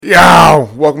Yo,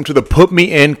 welcome to the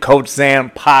Me In Coach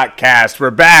Xan podcast. We're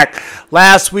back.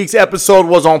 Last week's episode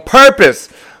was on purpose.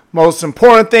 Most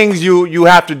important things you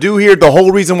have to do here. The whole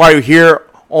reason why you're here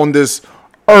on this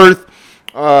earth.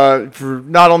 If you're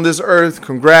not on this earth,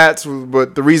 congrats.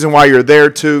 But the reason why you're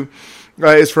there too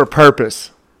is for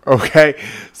purpose. Okay?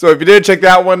 So if you didn't check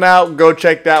that one out, go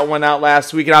check that one out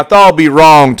last week. And I thought it'd be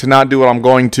wrong to not do what I'm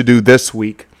going to do this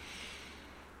week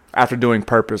after doing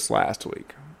purpose last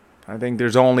week. I think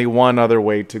there's only one other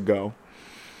way to go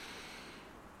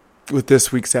with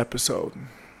this week's episode.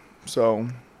 So,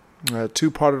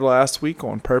 two-parter last week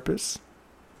on purpose.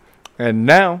 And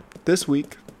now, this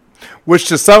week, which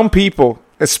to some people,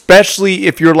 especially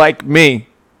if you're like me,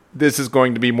 this is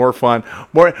going to be more fun.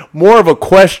 More of a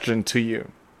question to you.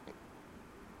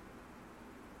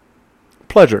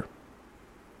 Pleasure.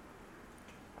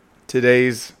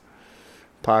 Today's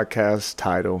podcast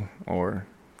title or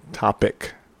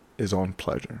topic is on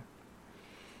pleasure.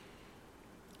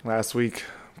 Last week,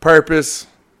 purpose.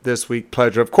 This week,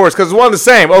 pleasure. Of course, because it's one and the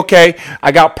same. Okay,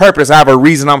 I got purpose. I have a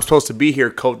reason I'm supposed to be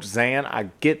here, Coach Xan. I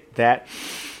get that.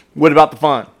 What about the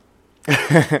fun?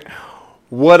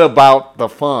 What about the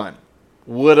fun?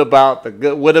 What about the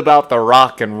good? What about the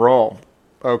rock and roll?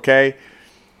 Okay?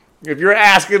 If you're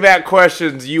asking that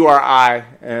questions, you are I,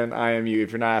 and I am you.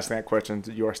 If you're not asking that questions,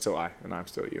 you are still I, and I'm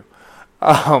still you.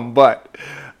 But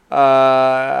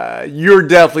you're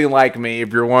definitely like me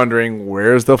if you're wondering,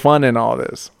 where's the fun in all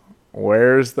this?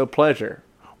 Where's the pleasure?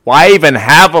 Why even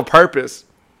have a purpose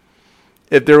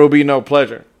if there will be no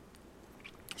pleasure?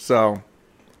 So,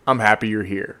 I'm happy you're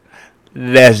here.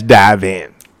 Let's dive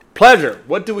in. Pleasure.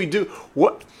 What do we do?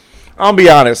 What? I'll be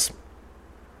honest.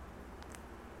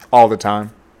 All the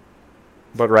time.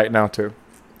 But right now, too.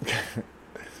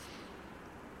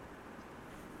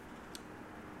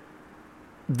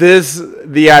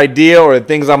 The idea or the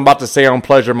things I'm about to say on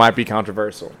pleasure might be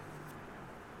controversial.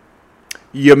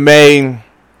 You may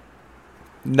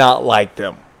not like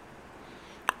them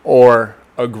or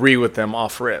agree with them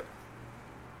off rip.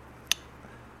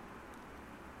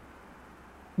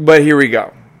 But here we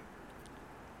go.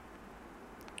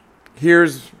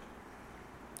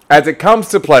 As it comes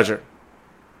to pleasure,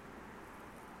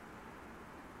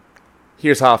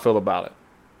 here's how I feel about it.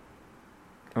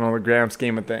 And on the grand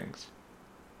scheme of things.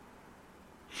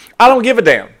 I don't give a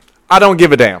damn. I don't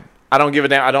give a damn. I don't give a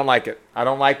damn. I don't like it. I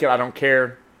don't like it. I don't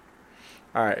care.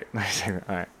 All right. All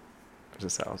right.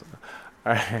 Just all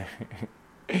right.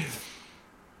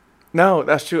 No,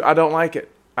 that's true. I don't like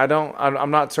it.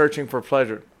 I'm not searching for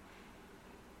pleasure.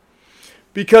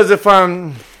 Because if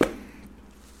I'm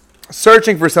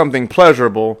searching for something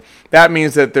pleasurable, that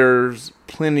means that there's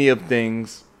plenty of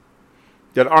things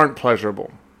that aren't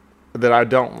pleasurable, that I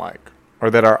don't like, or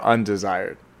that are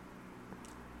undesired.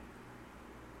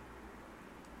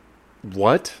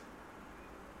 What?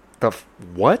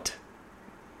 What?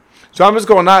 So I'm just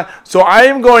going So I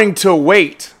am going to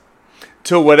wait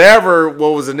till what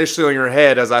was initially on your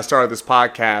head as I started this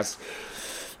podcast,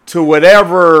 to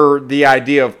whatever the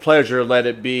idea of pleasure, let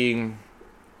it be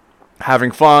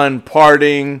having fun,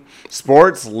 partying,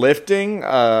 sports, lifting,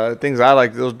 things I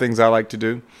like. Those are things I like to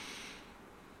do.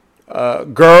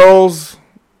 Girls,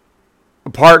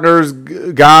 partners,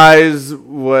 guys,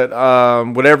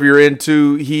 whatever you're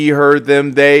into, he, her,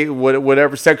 them, they,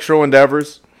 whatever sexual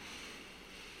endeavors,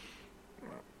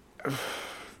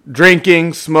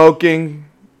 drinking, smoking,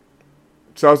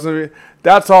 substance,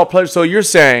 that's all pleasure. So you're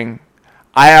saying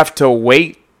I have to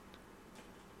wait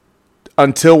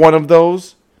until one of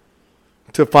those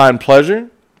to find pleasure?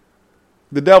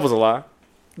 The devil's a lie.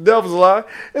 The devil's a lie.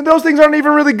 And those things aren't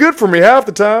even really good for me half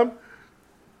the time.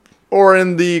 Or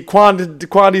in the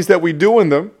quantities that we do in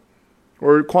them,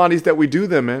 or quantities that we do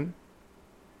them in.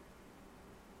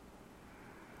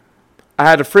 I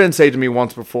had a friend say to me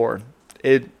once before,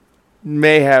 it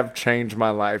may have changed my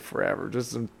life forever.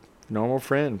 Just a normal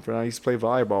friend I used to play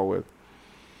volleyball with.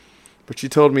 But she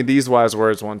told me these wise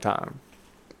words one time.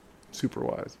 Super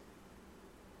wise.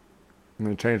 And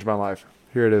it changed my life.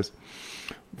 Here it is.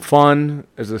 Fun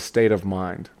is a state of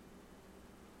mind.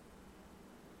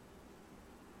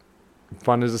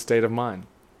 Fun is a state of mind.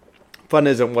 Fun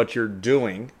isn't what you're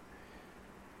doing.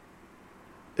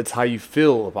 It's how you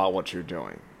feel about what you're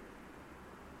doing.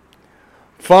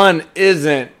 Fun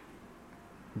isn't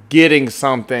getting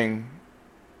something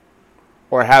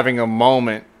or having a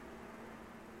moment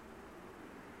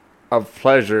of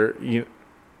pleasure.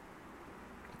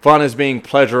 Fun is being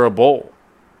pleasurable.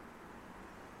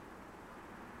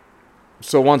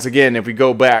 So once again, if we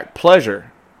go back,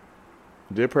 pleasure.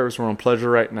 Dear purpose, we're on pleasure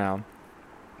right now.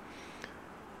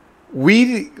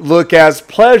 We look as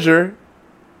pleasure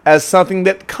as something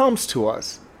that comes to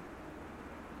us.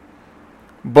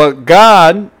 But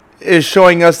God is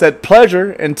showing us that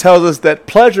pleasure and tells us that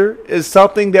pleasure is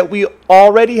something that we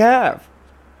already have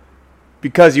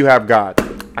because you have God.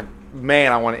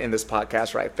 Man, I want to end this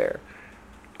podcast right there.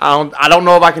 I don't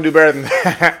know if I can do better than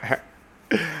that.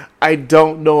 I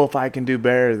don't know if I can do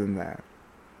better than that.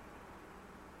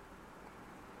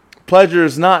 Pleasure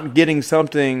is not getting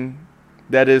something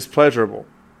that is pleasurable.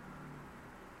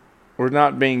 We're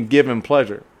not being given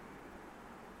pleasure.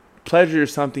 Pleasure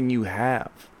is something you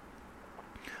have.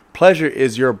 Pleasure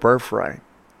is your birthright.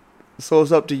 So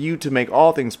it's up to you to make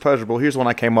all things pleasurable. Here's one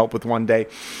I came up with one day.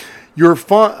 Your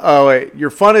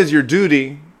fun is your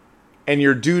duty, and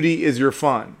your duty is your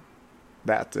fun.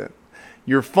 That's it.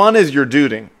 Your fun is your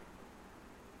duty,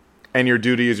 and your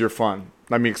duty is your fun.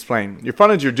 Let me explain. Your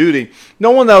fun is your duty.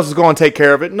 No one else is going to take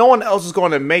care of it. No one else is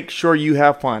going to make sure you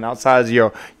have fun outside of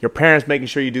your parents making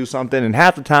sure you do something. And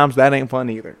half the times that ain't fun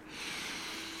either.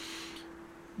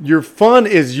 Your fun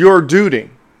is your duty.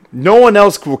 No one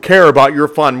else will care about your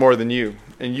fun more than you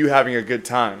and you having a good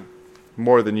time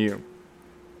more than you.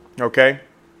 Okay?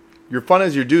 Your fun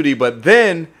is your duty, but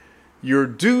then your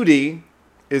duty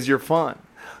is your fun.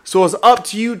 So it's up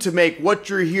to you to make what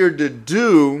you're here to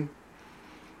do,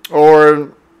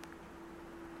 or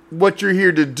what you're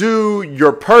here to do,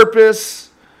 your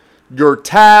purpose, your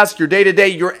task, your day-to-day,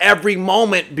 your every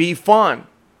moment be fun.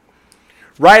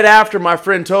 Right after my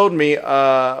friend told me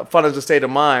fun is a state of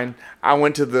mind, I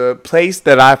went to the place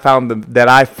that I find,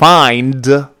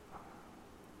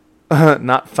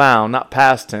 not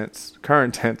past tense,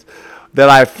 current tense, that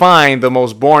I find the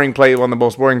most boring place, one of the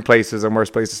most boring places and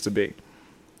worst places to be.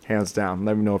 Hands down.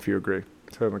 Let me know if you agree.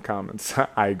 Tell in the comments.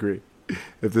 I agree.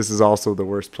 If this is also the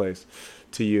worst place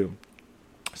to you.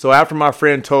 So after my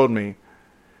friend told me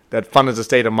that fun is a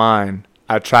state of mind,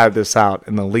 I tried this out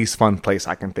in the least fun place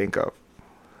I can think of.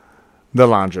 The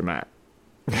laundromat.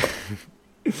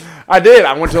 I did.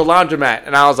 I went to a laundromat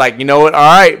and I was like, you know what? All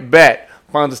right, bet.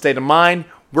 Fun's a state of mind.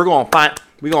 You're going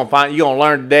to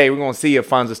learn today. We're going to see if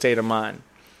fun's a state of mind.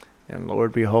 And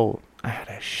Lord behold, I had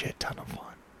a shit ton of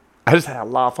fun. I just had a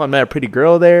lot of fun. Met a pretty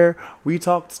girl there. We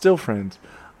talked, still friends.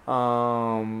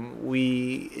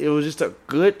 It was just a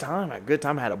good time.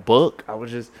 I had a book. I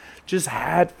was just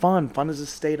had fun. Fun is a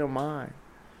state of mind.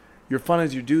 Your fun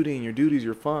is your duty, and your duty is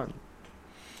your fun.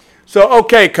 So,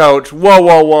 okay, coach.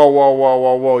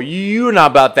 Whoa. You're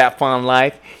not about that fun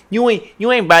life. You ain't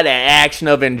about that action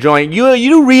of enjoying.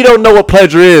 You really don't know what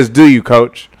pleasure is, do you,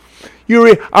 coach?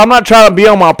 I'm not trying to be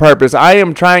on my purpose. I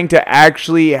am trying to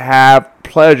actually have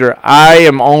pleasure. I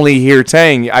am only here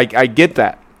saying, I get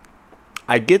that.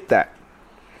 I get that.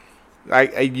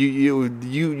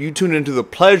 You tune into the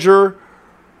pleasure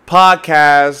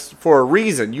podcast for a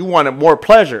reason. You wanted more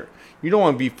pleasure. You don't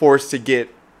want to be forced to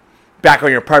get back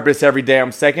on your purpose every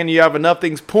damn second. You have enough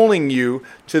things pulling you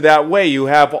to that way. You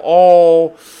have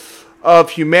all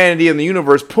of humanity and the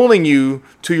universe pulling you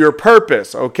to your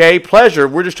purpose. Okay? Pleasure.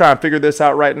 We're just trying to figure this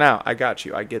out right now. I got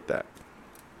you. I get that.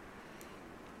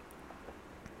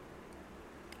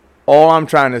 All I'm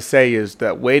trying to say is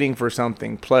that waiting for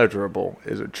something pleasurable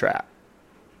is a trap.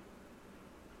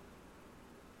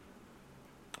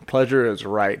 Pleasure is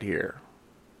right here,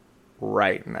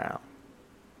 right now.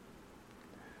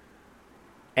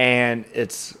 And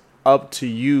it's up to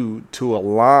you to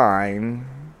align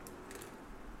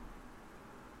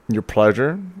your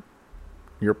pleasure,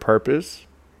 your purpose,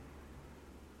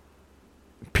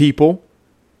 people,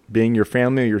 being your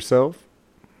family or yourself,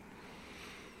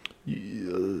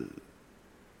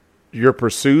 your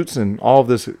pursuits, and all of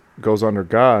this goes under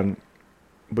God,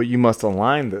 but you must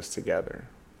align this together.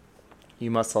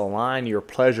 You must align your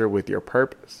pleasure with your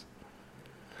purpose.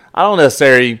 I don't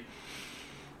necessarily,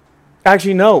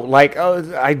 actually no,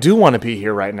 I do want to be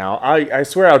here right now. I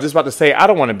swear I was just about to say I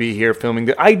don't want to be here filming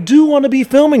this. I do want to be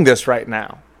filming this right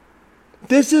now.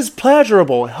 This is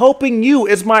pleasurable. Helping you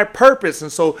is my purpose.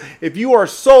 And so if you are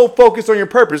so focused on your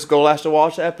purpose, go watch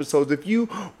the episodes. If you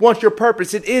want your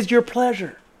purpose, it is your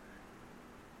pleasure.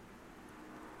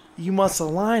 You must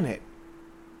align it.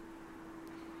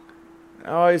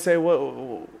 I always say,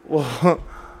 well, your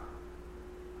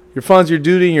fun's your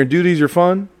duty and your duty's your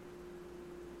fun.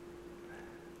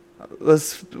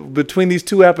 Between these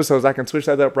two episodes, I can switch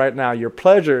that up right now. Your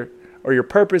pleasure or your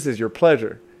purpose is your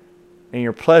pleasure. And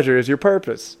your pleasure is your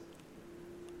purpose.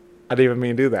 I didn't even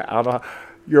mean to do that. I don't know.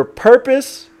 Your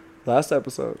purpose, last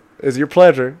episode, is your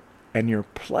pleasure. And your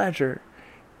pleasure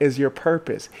is your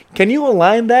purpose. Can you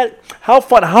align that? How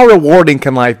fun, how rewarding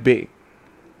can life be?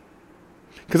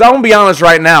 Because I'm going to be honest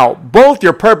right now. Both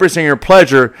your purpose and your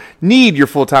pleasure need your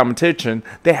full-time attention.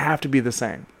 They have to be the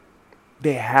same.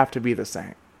 They have to be the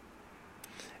same.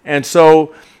 And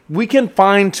so we can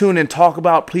fine tune and talk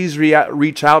about, please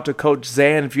reach out to Coach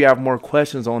Xan if you have more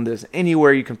questions on this.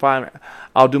 Anywhere you can find me,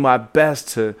 I'll do my best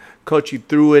to coach you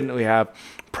through it. And we have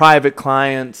private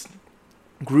clients,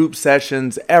 group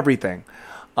sessions, everything.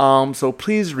 So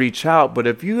please reach out. But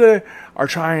if you are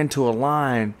trying to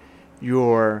align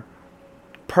your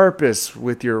purpose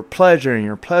with your pleasure and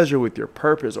your pleasure with your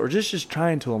purpose, or just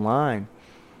trying to align,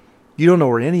 you don't know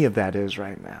where any of that is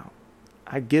right now.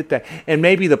 I get that. And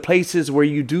maybe the places where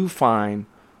you do find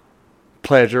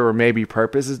pleasure or maybe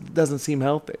purpose, it doesn't seem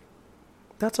healthy.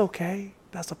 That's okay.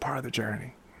 That's a part of the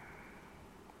journey.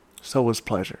 So is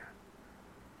pleasure.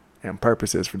 And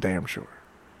purpose is for damn sure.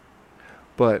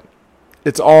 But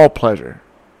it's all pleasure.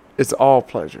 It's all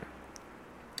pleasure.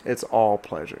 It's all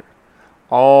pleasure.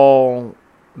 All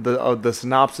the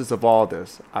synopsis of all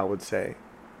this, I would say,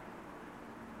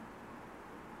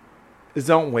 is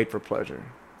don't wait for pleasure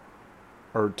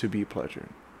or to be pleasured.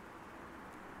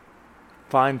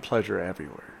 Find pleasure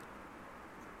everywhere,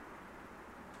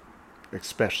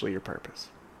 especially your purpose.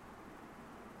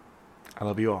 I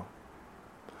love you all.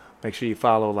 Make sure you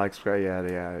follow, like, subscribe.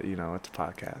 Yeah. You know, it's a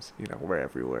podcast. You know, we're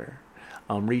everywhere.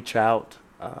 Reach out.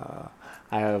 I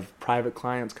have private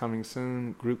clients coming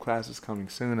soon, group classes coming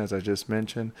soon, as I just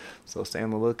mentioned. So stay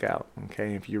on the lookout.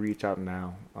 Okay, if you reach out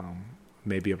now,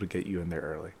 may be able to get you in there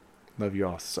early. Love you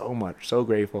all so much. So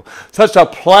grateful. Such a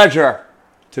pleasure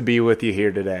to be with you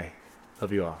here today.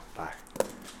 Love you all. Bye.